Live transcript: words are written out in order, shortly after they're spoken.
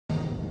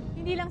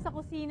Hindi lang sa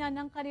kusina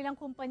ng kanilang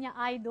kumpanya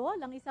idol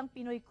ang isang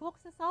Pinoy cook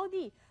sa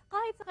Saudi.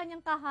 Kahit sa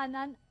kanyang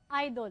tahanan,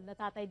 idol na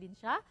tatay din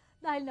siya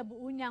dahil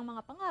nabuo niya ang mga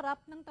pangarap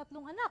ng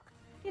 3 anak.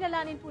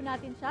 Kilalanin po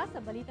natin siya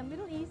sa Balitang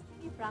Middle East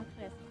ni Frank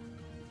Resma.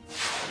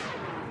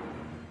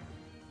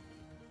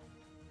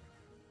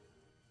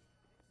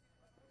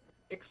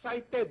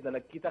 Excited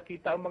na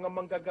nagkita-kita ang mga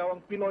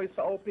manggagawang Pinoy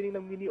sa opening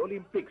ng Mini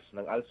Olympics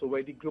ng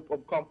Alsuwaidi Group of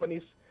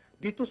Companies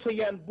dito sa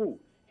Yanbu,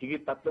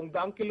 higit 300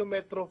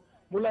 kilometro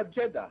mula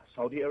Jeddah,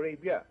 Saudi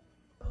Arabia.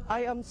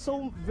 I am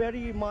so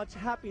very much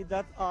happy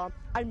that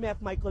I met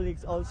my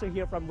colleagues also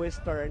here from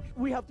Western.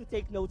 We have to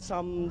take note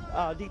some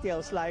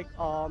details like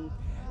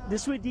the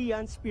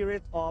Swedean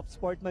spirit of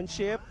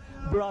sportsmanship,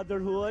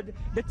 brotherhood,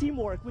 the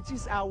teamwork, which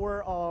is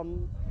our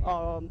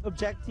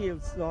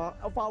objectives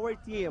of our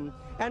team,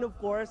 and of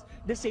course,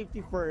 the safety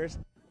first.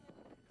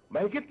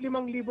 Mahigit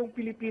 5,000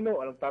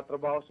 Pilipino ang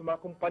nagtatrabaho sa mga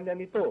kumpanya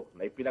nito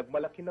na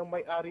ipinagmalaki ng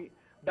may-ari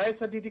dahil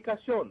sa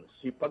dedikasyon,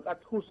 sipag at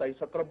husay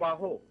sa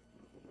trabaho.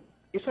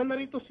 Isa na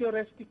rito si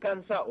Resty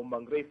o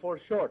Mang for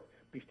short,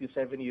 57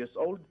 years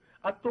old,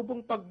 at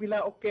tubong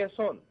Pagbilao,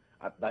 Quezon.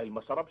 At dahil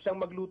masarap siyang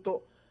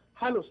magluto,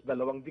 halos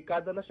 2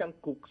 dekada na siyang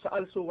cook sa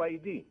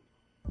Alsuwaidi.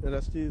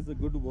 Resty is a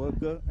good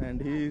worker and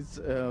he is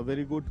a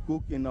very good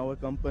cook in our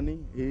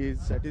company. He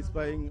is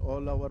satisfying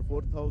all our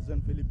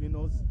 4,000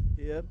 Filipinos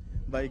here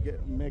by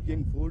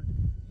making food,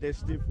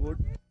 tasty food.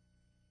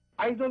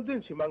 Idol din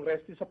si Mang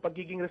Resty sa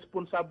pagiging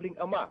responsableng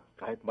ama.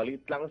 Kahit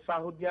maliit lang ang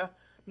sahod niya,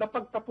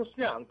 napagtapos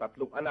niya ang 3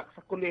 anak sa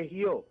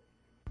kolehiyo.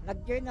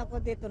 Nag-join ako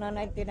dito na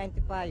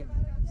 1995,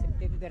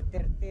 September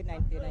 30,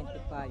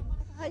 1995.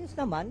 Ayos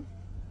naman.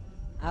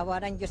 Awa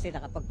ng Diyos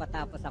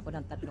nakapagpatapos ako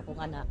ng 3 kong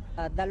anak.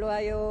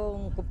 2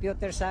 yung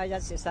computer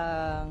science,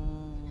 isang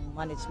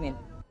management.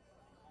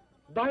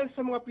 Dahil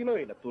sa mga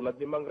Pinoy na tulad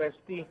ni Mang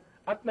Resty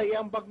at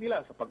naiambag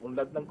nila sa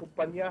pag-unlad ng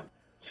kumpanya,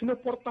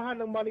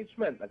 sinuportahan ng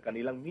management ang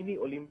kanilang Mini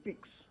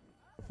Olympics.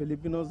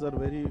 Filipinos are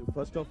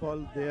first of all,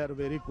 they are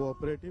very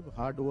cooperative,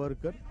 hard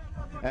worker,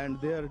 and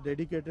they are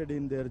dedicated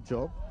in their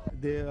job.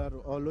 They are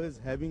always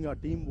having a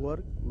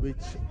teamwork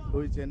which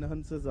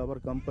enhances our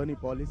company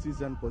policies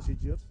and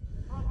procedures,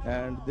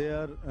 and they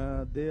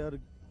are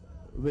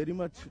very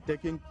much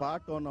taking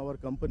part on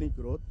our company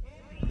growth.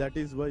 That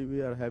is why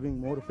we are having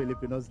more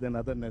Filipinos than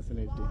other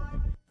nationality.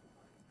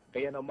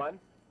 Kaya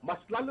naman, mas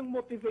lalong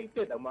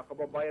motivated ang mga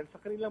kababayan sa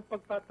kanilang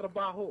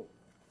pagtatrabaho.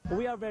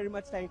 We are very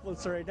much thankful,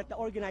 sir, that the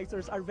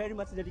organizers are very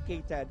much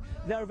dedicated.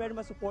 They are very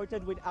much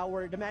supported with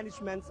the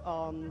management's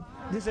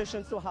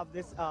decisions to have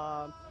this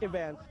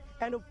event.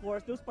 And of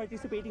course, those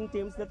participating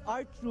teams that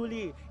are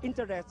truly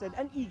interested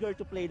and eager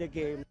to play the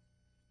game.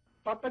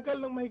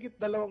 Tatagal ng mahigit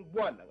 2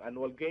 buwan ang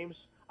annual games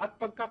at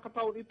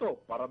pagkakataon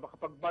ito para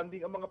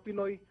makapag-banding ang mga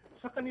Pinoy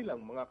sa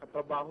kanilang mga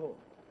katrabaho.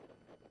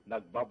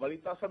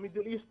 Nagbabalita sa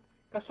Middle East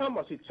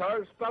kasama si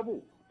Charles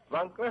Tabu,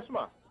 Frank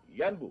Resma,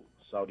 Yanbu,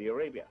 Saudi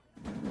Arabia.